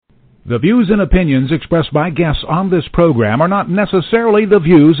The views and opinions expressed by guests on this program are not necessarily the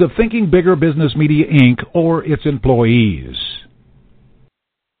views of Thinking Bigger Business Media, Inc. or its employees.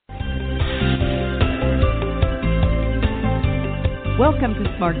 Welcome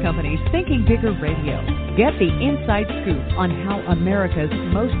to Smart Company's Thinking Bigger Radio. Get the inside scoop on how America's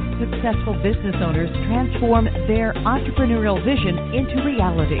most successful business owners transform their entrepreneurial vision into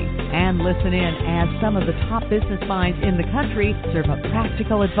reality. And listen in as some of the top business minds in the country serve up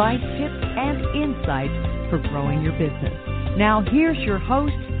practical advice, tips, and insights for growing your business. Now here's your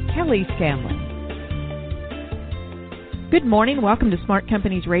host, Kelly Scanlon. Good morning. Welcome to Smart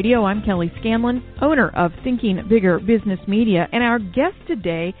Companies Radio. I'm Kelly Scanlon, owner of Thinking Bigger Business Media, and our guest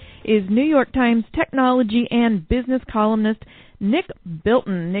today is New York Times technology and business columnist Nick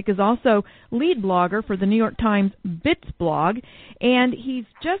Bilton. Nick is also lead blogger for the New York Times Bits blog, and he's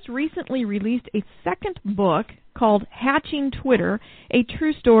just recently released a second book called Hatching Twitter, a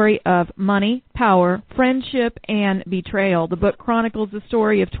true story of money, power, friendship, and betrayal. The book chronicles the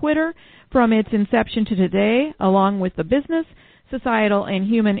story of Twitter from its inception to today, along with the business, societal, and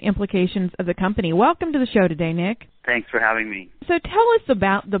human implications of the company. Welcome to the show today, Nick. Thanks for having me. So tell us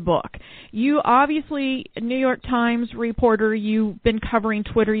about the book. You obviously, a New York Times reporter, you've been covering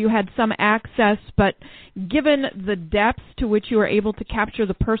Twitter, you had some access, but given the depth to which you were able to capture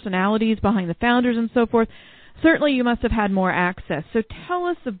the personalities behind the founders and so forth, certainly you must have had more access. So tell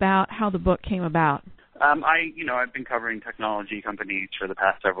us about how the book came about. I've been covering technology companies for the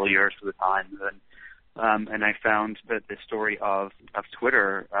past several years for the Times, and I found that the story of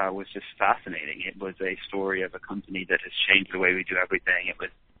Twitter was just fascinating. It was a story of a company that has changed the way we do everything. It was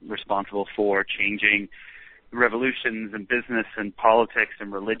responsible for changing revolutions in business and politics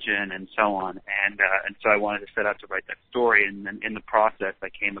and religion and so on. And so I wanted to set out to write that story, and then in the process I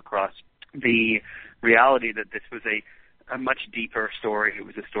came across the reality that this was a much deeper story. It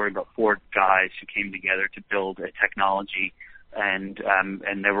was a story about four guys who came together to build a technology, and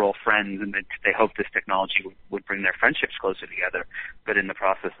they were all friends, and they hoped this technology would bring their friendships closer together, but in the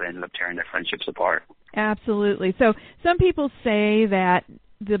process they ended up tearing their friendships apart. Absolutely. So some people say that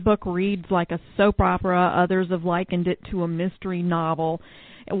the book reads like a soap opera. Others have likened it to a mystery novel.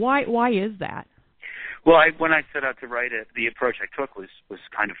 Why is that? Well, when I set out to write it, the approach I took was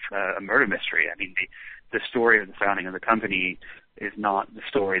kind of a murder mystery. I mean, the story of the founding of the company is not the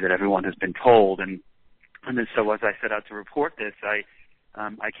story that everyone has been told, and then so as I set out to report this, I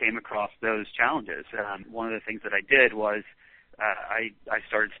came across those challenges. One of the things that I did was I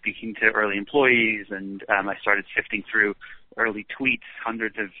started speaking to early employees, and I started sifting through early tweets,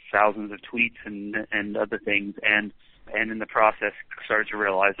 hundreds of thousands of tweets and other things, and in the process started to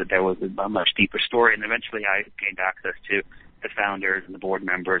realize that there was a much deeper story, and eventually I gained access to the founders and the board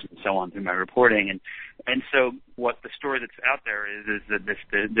members and so on through my reporting, and so what the story that's out there is that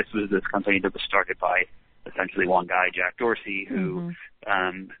this was this company that was started by essentially one guy, Jack Dorsey, who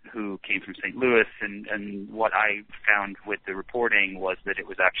came from St. Louis, and what I found with the reporting was that it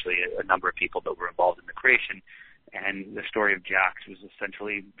was actually a number of people that were involved in the creation. And the story of Jack's was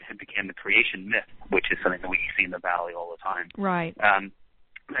essentially became the creation myth, which is something that we see in the Valley all the time. Right.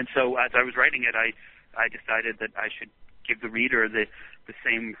 And so as I was writing it, I decided that I should give the reader the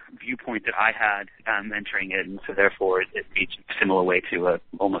same viewpoint that I had entering it, and so therefore it reads a similar way to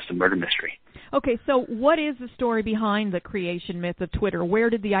almost a murder mystery. Okay, so what is the story behind the creation myth of Twitter? Where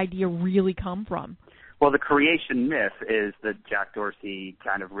did the idea really come from? Well, the creation myth is that Jack Dorsey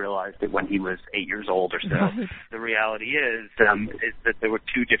kind of realized it when he was 8 years old or so. Right. The reality is that there were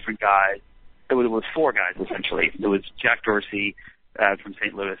two different guys. There was four guys, essentially. There was Jack Dorsey from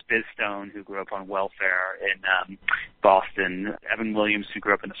St. Louis, Biz Stone, who grew up on welfare in Boston, Evan Williams, who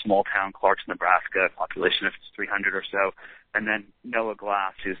grew up in a small town, Clarks, Nebraska, population of 300 or so, and then Noah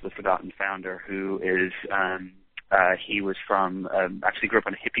Glass, who's the forgotten founder, who is he was from, actually grew up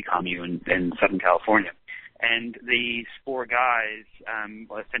in a hippie commune in Southern California. And these four guys,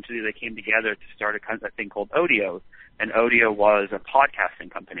 essentially they came together to start a thing called Odeo. And Odeo was a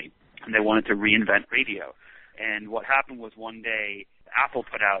podcasting company, and they wanted to reinvent radio. And what happened was one day Apple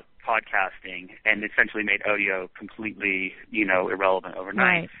put out podcasting and essentially made Odeo completely, irrelevant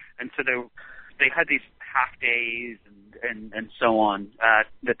overnight. Right. And so they had these half days and so on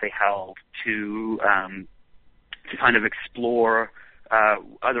that they held to kind of explore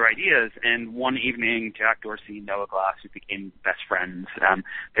other ideas. And one evening, Jack Dorsey and Noah Glass, who became best friends,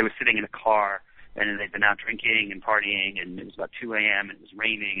 they were sitting in a car, and they'd been out drinking and partying, and it was about 2 a.m., and it was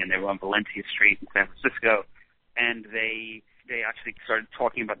raining, and they were on Valencia Street in San Francisco, and they actually started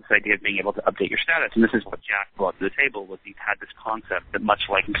talking about this idea of being able to update your status. And this is what Jack brought to the table, was he had this concept that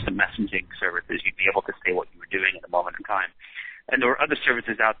much like instant messaging services, you'd be able to say what you were doing at a moment in time. And there were other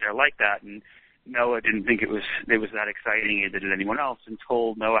services out there like that, and Noah didn't think it was that exciting, either did anyone else,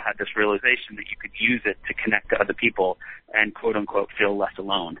 until Noah had this realization that you could use it to connect to other people and quote unquote feel less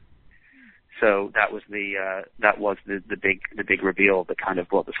alone. So that was the big reveal that kind of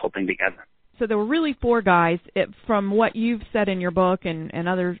brought this whole thing together. So there were really four guys. From what you've said in your book and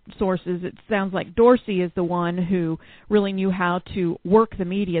other sources, it sounds like Dorsey is the one who really knew how to work the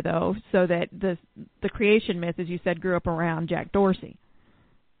media, though, so that the creation myth, as you said, grew up around Jack Dorsey.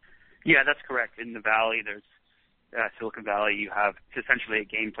 Yeah, that's correct. In the Valley, there's Silicon Valley, you have essentially a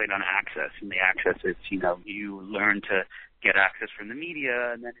game played on access, and the access is, you learn to get access from the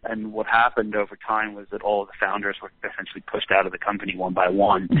media, and what happened over time was that all of the founders were essentially pushed out of the company one by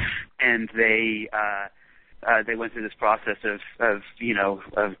one, and they went through this process of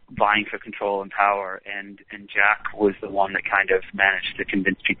vying for control and power, and Jack was the one that kind of managed to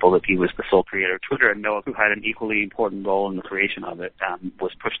convince people that he was the sole creator of Twitter, and Noah, who had an equally important role in the creation of it,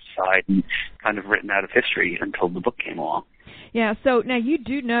 was pushed aside and kind of written out of history until the book came along. Yeah, so now you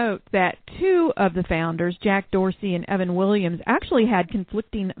do note that two of the founders, Jack Dorsey and Evan Williams, actually had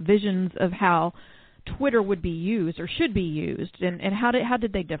conflicting visions of how Twitter would be used or should be used, and how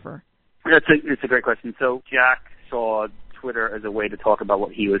did they differ? It's a great question. So Jack saw Twitter as a way to talk about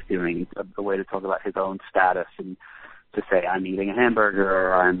what he was doing, a way to talk about his own status, and to say, I'm eating a hamburger,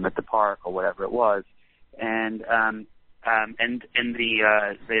 or I'm at the park, or whatever it was. And the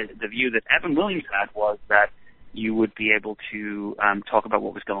view that Evan Williams had was that you would be able to talk about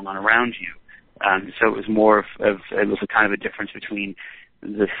what was going on around you. So it was more of it was a kind of a difference between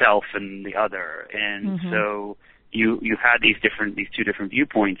the self and the other, and so you had these two different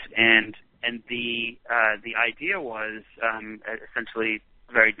viewpoints, and the idea was essentially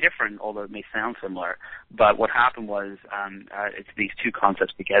very different, although it may sound similar. But what happened was it's these two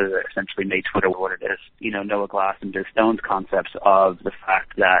concepts together that essentially made Twitter what it is. Noah Glass and Biz Stone's concepts of the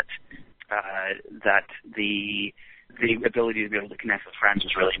fact that the ability to be able to connect with friends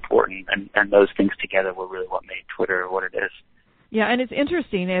was really important, and those things together were really what made Twitter what it is. Yeah, and it's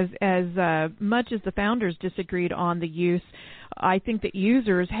interesting, as much as the founders disagreed on the use, I think that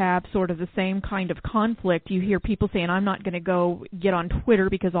users have sort of the same kind of conflict. You hear people saying, I'm not going to go get on Twitter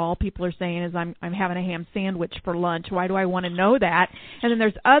because all people are saying is I'm having a ham sandwich for lunch. Why do I want to know that? And then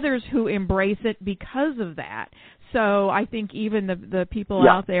there's others who embrace it because of that. So I think even the people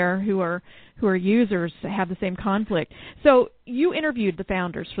out there who are users have the same conflict. So you interviewed the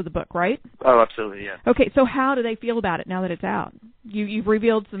founders for the book, right? Oh, absolutely, yeah. Okay, so how do they feel about it now that it's out? You've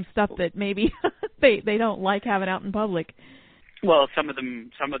revealed some stuff that maybe they don't like having out in public. Well, some of them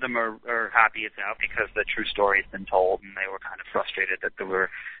are happy it's out because the true story has been told, and they were kind of frustrated that there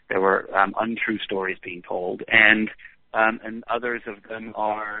were untrue stories being told, and others of them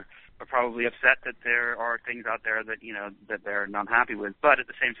are probably upset that there are things out there that that they're not happy with. But at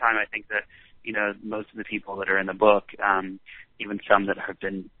the same time, I think that most of the people that are in the book, even some that have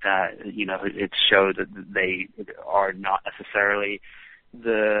been it showed that they are not necessarily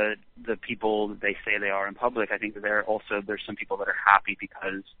the people that they say they are in public. I think that there's some people that are happy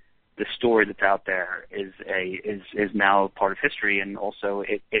because the story that's out there is now part of history, and also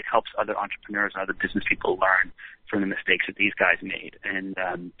it helps other entrepreneurs and other business people learn from the mistakes that these guys made. And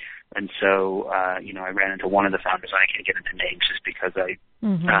so I ran into one of the founders. I can't get into names just because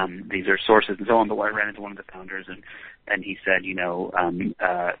these are sources and so on. But I ran into one of the founders, and he said,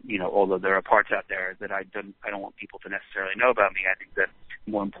 although there are parts out there that I don't want people to necessarily know about me, I think that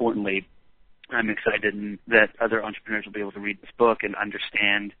more importantly, I'm excited that other entrepreneurs will be able to read this book and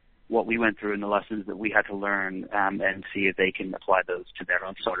understand what we went through and the lessons that we had to learn, and see if they can apply those to their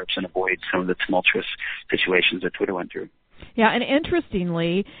own startups and avoid some of the tumultuous situations that Twitter went through. Yeah, and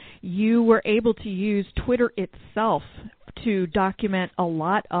interestingly, you were able to use Twitter itself to document a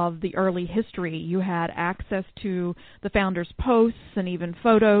lot of the early history. You had access to the founders' posts and even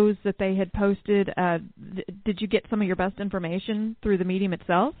photos that they had posted. Did you get some of your best information through the medium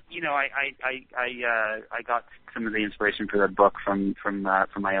itself? I got some of the inspiration for that book from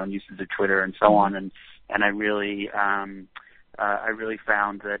my own uses of Twitter and so on, and I really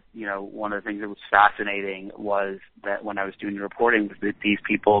found that one of the things that was fascinating was that when I was doing the reporting, was that these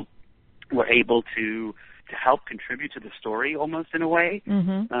people were able to help contribute to the story almost in a way,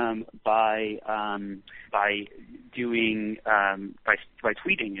 by doing by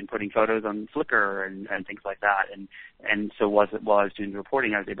tweeting and putting photos on Flickr and things like that. And so while I was doing the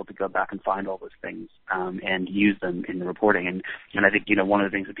reporting, I was able to go back and find all those things and use them in the reporting. And I think one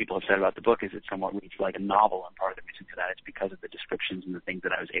of the things that people have said about the book is it somewhat reads like a novel, and part of the reason for that is because of the descriptions and the things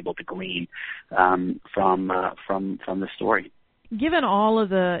that I was able to glean from the story. Given all of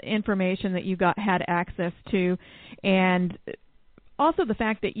the information that you had access to, and also the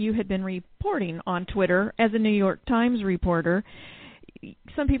fact that you had been reporting on Twitter as a New York Times reporter.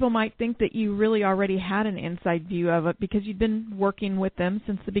 Some people might think that you really already had an inside view of it because you'd been working with them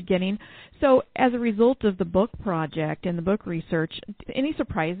since the beginning. So as a result of the book project and the book research, any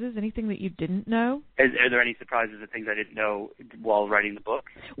surprises, anything that you didn't know? Are there any surprises or things I didn't know while writing the book?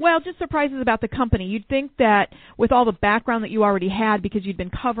 Well, just surprises about the company. You'd think that with all the background that you already had because you'd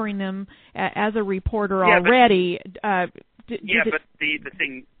been covering them as a reporter already. But the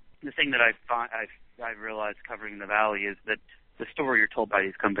thing that I've realized covering the Valley is that the story you're told by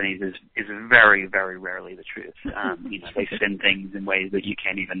these companies is very, very rarely the truth. They spin things in ways that you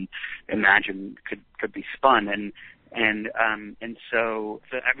can't even imagine could be spun, and so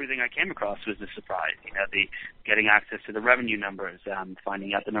everything I came across was a surprise. The getting access to the revenue numbers,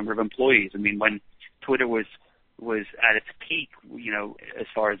 finding out the number of employees. I mean, when Twitter was at its peak, as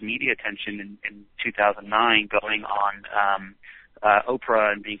far as media attention in 2009, going on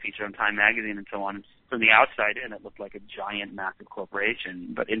Oprah and being featured on Time Magazine and so on. From the outside in, it looked like a giant, massive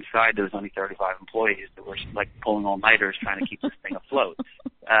corporation, but inside there was only 35 employees that were like pulling all-nighters trying to keep this thing afloat.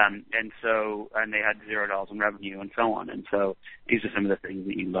 And they had $0 in revenue and so on. And so these are some of the things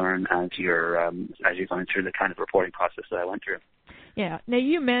that you learn as you're going through the kind of reporting process that I went through. Yeah. Now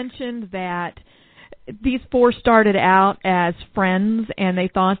you mentioned that these four started out as friends, and they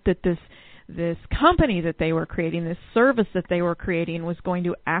thought that this company that they were creating, this service that they were creating, was going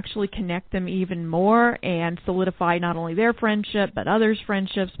to actually connect them even more and solidify not only their friendship but others'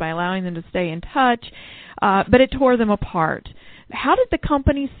 friendships by allowing them to stay in touch. But it tore them apart. How did the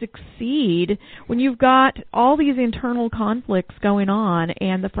company succeed when you've got all these internal conflicts going on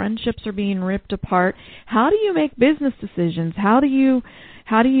and the friendships are being ripped apart? How do you make business decisions? How do you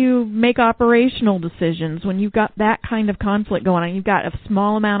make operational decisions when you've got that kind of conflict going on? You've got a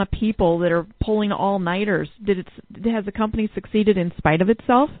small amount of people that are pulling all-nighters. Has the company succeeded in spite of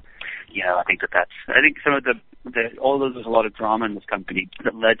itself? Yeah, I think I think some of there's a lot of drama in this company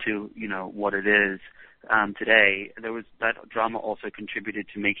that led to, what it is today. There was that drama also contributed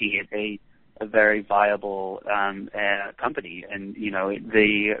to making it a very viable company, and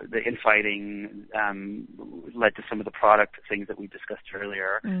the infighting led to some of the product things that we discussed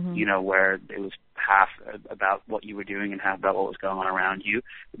earlier. Mm-hmm. Where it was half about what you were doing and half about what was going on around you.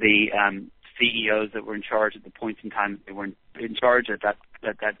 The CEOs that were in charge at the points in time they were in charge at that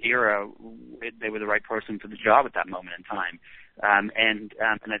era, they were the right person for the job at that moment in time. And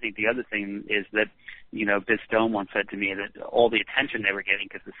I think the other thing is that, Biz Stone once said to me that all the attention they were getting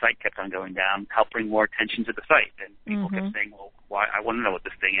because the site kept on going down helped bring more attention to the site. And people mm-hmm. kept saying, well, why? I want to know what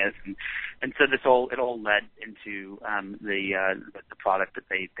this thing is. And so it all led into the product that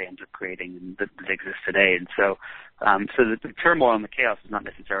they ended up creating and that exists today. And so the turmoil and the chaos is not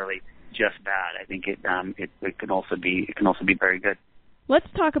necessarily just bad. I think it can also be very good. Let's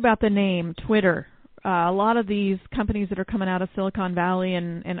talk about the name Twitter. A lot of these companies that are coming out of Silicon Valley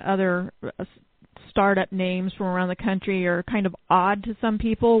and other startup names from around the country are kind of odd to some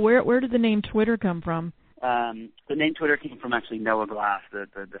people. Where did the name Twitter come from? The name Twitter came from actually Noah Glass, the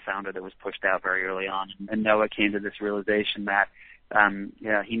founder that was pushed out very early on. And Noah came to this realization that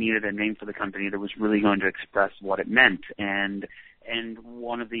he needed a name for the company that was really going to express what it meant. And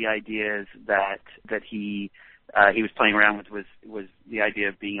one of the ideas that he was playing around with was the idea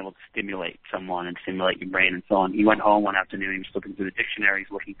of being able to stimulate someone and stimulate your brain and so on. He went home one afternoon, he was flipping through the dictionaries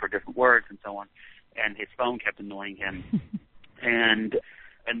looking for different words and so on, and his phone kept annoying him. and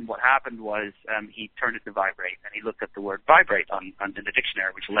what happened was he turned it to vibrate, and he looked up the word vibrate in the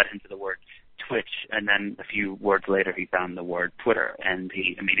dictionary, which led him to the word Twitch, and then a few words later he found the word Twitter, and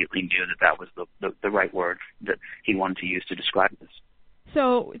he immediately knew that was the right word that he wanted to use to describe this.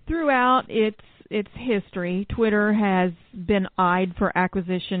 So throughout its history, Twitter has been eyed for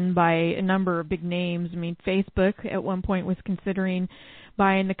acquisition by a number of big names. I mean, Facebook at one point was considering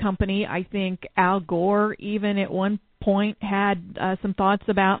buying the company. I think Al Gore even at one point had some thoughts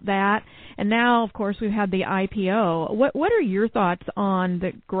about that. And now, of course, we've had the IPO. What are your thoughts on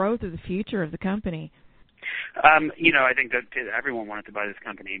the growth of the future of the company? I think that everyone wanted to buy this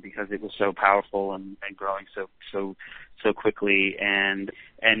company because it was so powerful and growing so quickly, and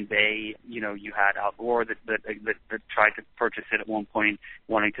they, you had Al Gore that tried to purchase it at one point,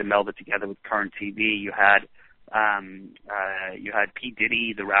 wanting to meld it together with Current TV. You had P.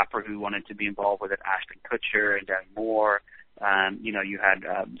 Diddy, the rapper, who wanted to be involved with it, Ashton Kutcher and Demi Moore. You had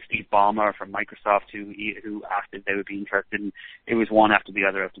Steve Ballmer from Microsoft who asked if they would be interested. And it was one after the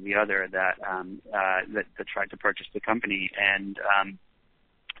other that tried to purchase the company, and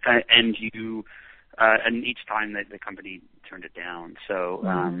each time that the company turned it down. So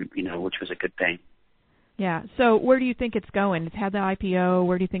which was a good thing. Yeah. So where do you think it's going? It's had the IPO.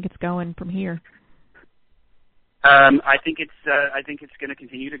 Where do you think it's going from here? I think it's going to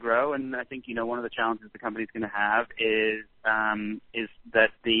continue to grow, and I think one of the challenges the company's going to have is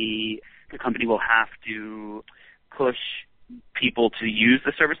that the company will have to push people to use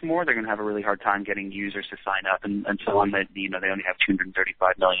the service more. They're going to have a really hard time getting users to sign up, and so on. That they only have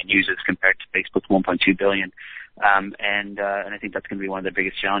 235 million users compared to Facebook's 1.2 billion, and I think that's going to be one of the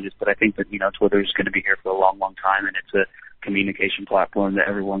biggest challenges. But I think that Twitter is going to be here for a long, long time, and it's a communication platform that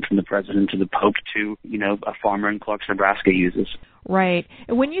everyone from the president to the Pope to a farmer in Clarks, Nebraska uses. Right.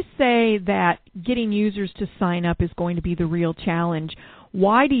 And when you say that getting users to sign up is going to be the real challenge,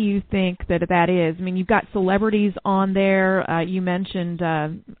 why do you think that is? I mean, you've got celebrities on there. You mentioned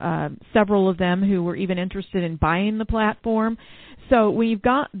several of them who were even interested in buying the platform. So when you've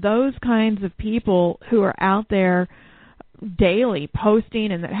got those kinds of people who are out there daily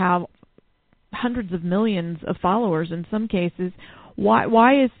posting and that have hundreds of millions of followers in some cases,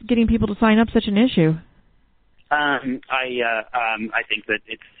 why is getting people to sign up such an issue? I think that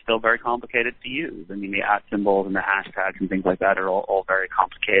it's still very complicated to use. I mean, the @ symbols and the hashtags and things like that are all very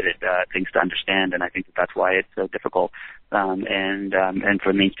complicated things to understand, and I think that's why it's so difficult. And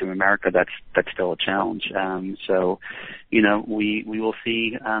for mainstream America, that's still a challenge. So, we will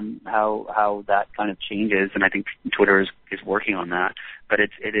see how that kind of changes, and I think Twitter is working on that. But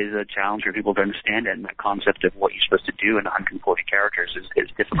it is a challenge for people to understand it, and that concept of what you're supposed to do in 140 characters is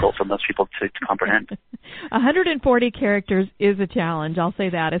difficult for most people to comprehend. 140 characters is a challenge. I'll say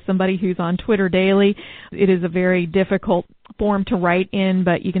that. As somebody who's on Twitter daily, it is a very difficult form to write in,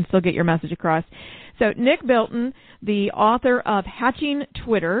 but you can still get your message across. So Nick Bilton, the author of Hatching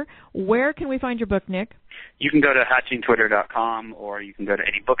Twitter. Where can we find your book, Nick? You can go to hatchingtwitter.com, or you can go to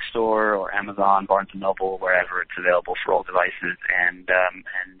any bookstore or Amazon, Barnes & Noble, wherever it's available for all devices and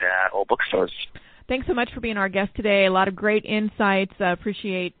all bookstores. Thanks so much for being our guest today. A lot of great insights.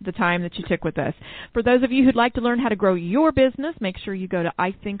 Appreciate the time that you took with us. For those of you who'd like to learn how to grow your business, make sure you go to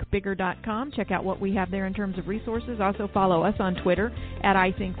ithinkbigger.com. Check out what we have there in terms of resources. Also follow us on Twitter at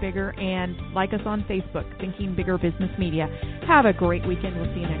ithinkbigger and like us on Facebook, Thinking Bigger Business Media. Have a great weekend.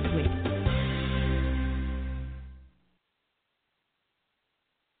 We'll see you next week.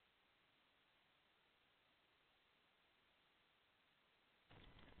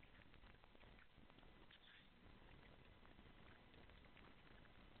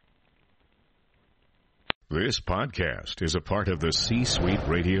 This podcast is a part of the C-Suite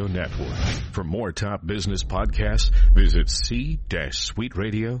Radio Network. For more top business podcasts, visit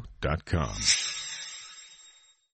c-suiteradio.com.